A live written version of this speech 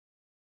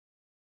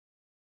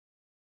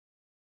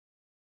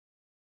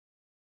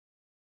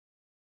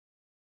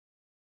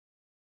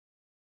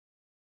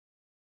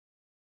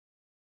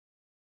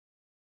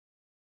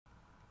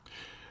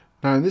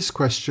Now in this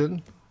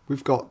question,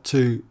 we've got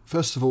to,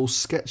 first of all,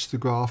 sketch the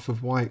graph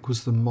of y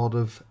equals the mod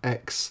of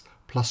x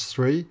plus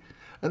 3,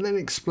 and then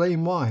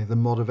explain why the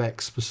mod of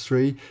x plus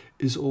 3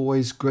 is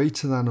always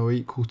greater than or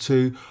equal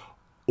to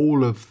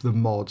all of the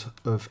mod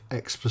of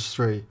x plus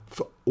 3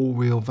 for all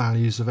real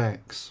values of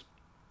x.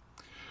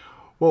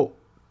 Well,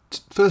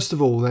 first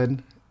of all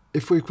then,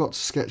 if we've got to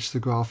sketch the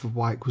graph of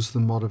y equals the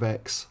mod of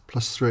x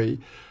plus 3,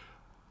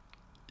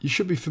 you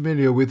should be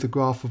familiar with the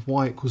graph of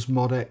y equals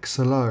mod x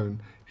alone.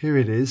 Here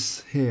it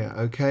is, here,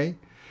 okay?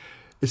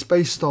 It's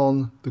based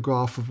on the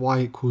graph of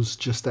y equals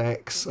just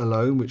x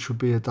alone, which would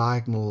be a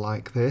diagonal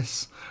like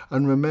this.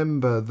 And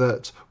remember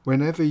that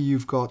whenever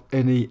you've got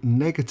any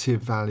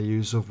negative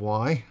values of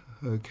y,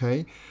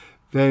 okay,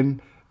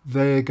 then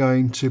they're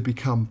going to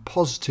become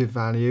positive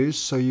values,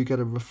 so you get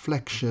a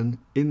reflection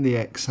in the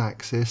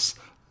x-axis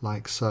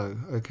like so,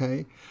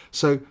 okay?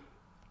 So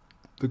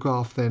the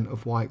graph then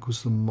of y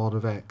equals the mod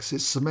of x,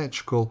 it's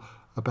symmetrical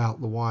about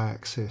the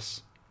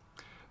y-axis.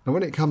 Now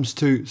when it comes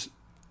to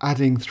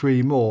adding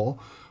 3 more,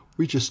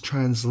 we just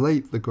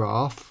translate the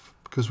graph,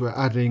 because we're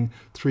adding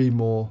 3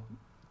 more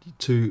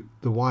to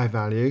the y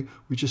value,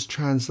 we just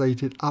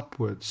translate it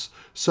upwards.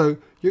 So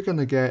you're going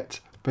to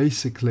get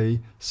basically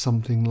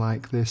something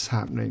like this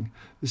happening.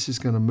 This is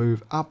going to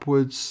move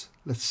upwards,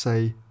 let's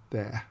say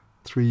there,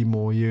 3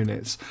 more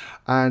units.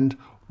 And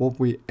what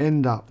we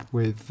end up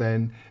with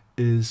then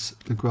is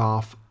the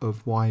graph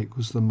of y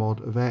equals the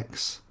mod of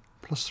x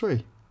plus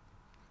 3.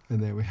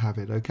 And there we have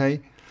it,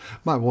 okay?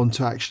 Might want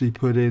to actually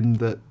put in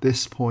that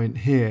this point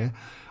here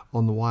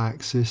on the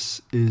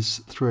y-axis is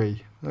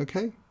 3,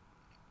 okay?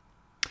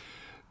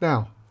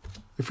 Now,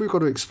 if we've got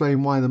to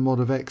explain why the mod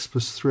of x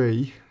plus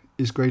 3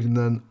 is greater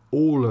than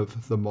all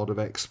of the mod of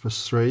x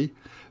plus 3,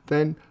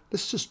 then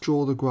let's just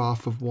draw the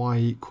graph of y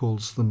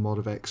equals the mod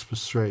of x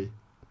plus 3.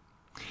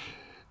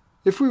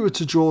 If we were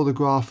to draw the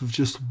graph of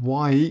just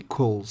y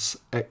equals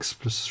x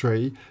plus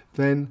 3,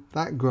 then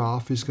that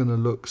graph is going to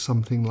look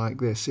something like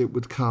this. It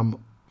would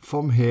come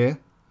from here,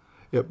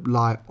 it would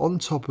lie on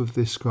top of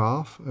this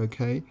graph,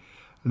 okay,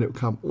 and it would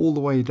come all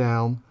the way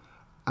down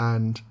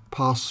and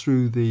pass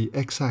through the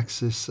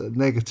x-axis at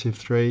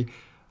 -3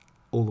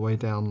 all the way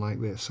down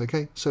like this,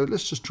 okay? So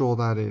let's just draw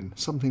that in,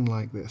 something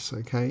like this,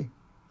 okay?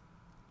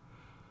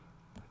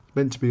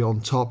 Meant to be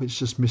on top, it's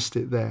just missed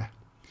it there.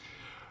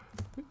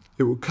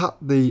 It will cut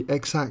the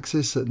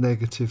x-axis at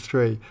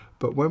 -3,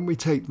 but when we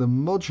take the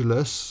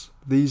modulus,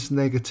 these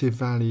negative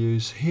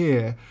values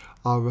here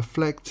are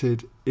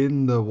reflected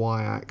in the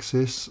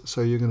y-axis,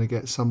 so you're going to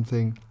get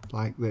something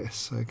like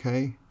this,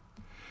 okay?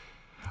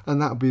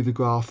 And that will be the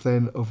graph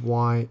then of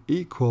y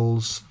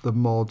equals the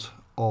mod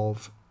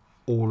of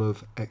all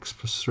of x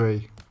plus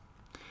 3.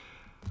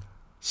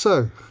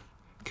 So,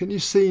 can you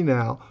see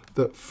now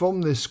that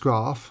from this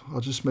graph, I'll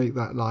just make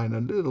that line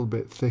a little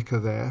bit thicker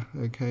there,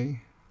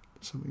 okay?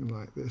 Something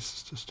like this,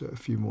 let's just do it a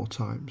few more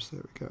times,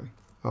 there we go.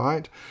 All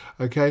right,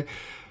 okay.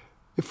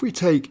 If we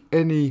take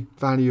any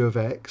value of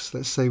x,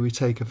 let's say we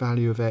take a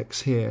value of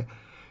x here,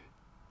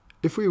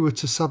 if we were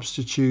to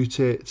substitute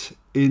it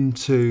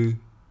into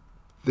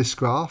this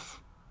graph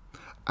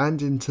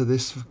and into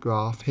this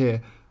graph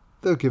here,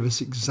 they'll give us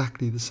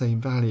exactly the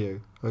same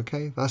value,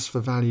 okay? That's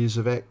for values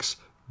of x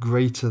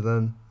greater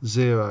than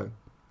 0.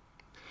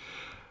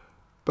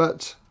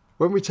 But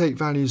when we take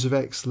values of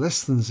x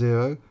less than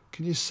 0,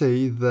 can you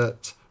see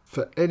that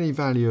for any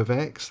value of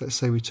x, let's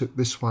say we took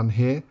this one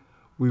here,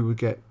 we would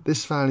get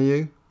this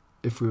value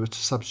if we were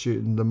to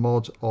substitute in the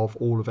mod of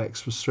all of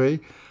x plus 3,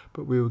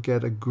 but we would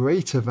get a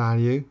greater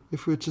value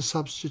if we were to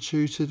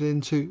substitute it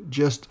into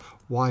just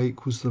y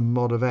equals the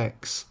mod of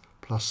x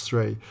plus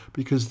 3,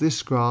 because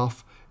this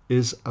graph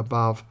is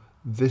above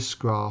this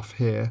graph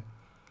here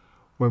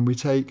when we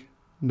take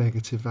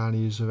negative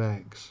values of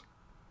x.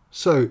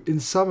 So in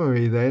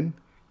summary then,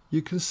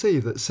 you can see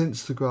that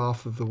since the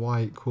graph of the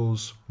y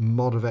equals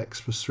mod of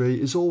x plus 3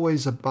 is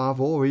always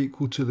above or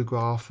equal to the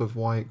graph of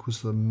y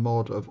equals the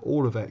mod of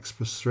all of x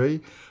plus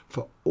 3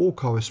 for all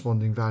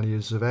corresponding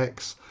values of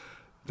x,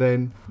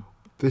 then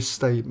this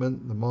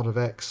statement, the mod of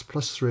x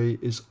plus 3,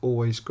 is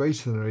always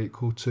greater than or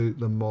equal to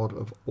the mod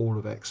of all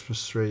of x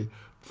plus 3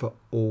 for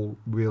all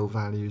real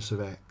values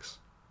of x.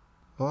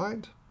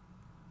 Alright?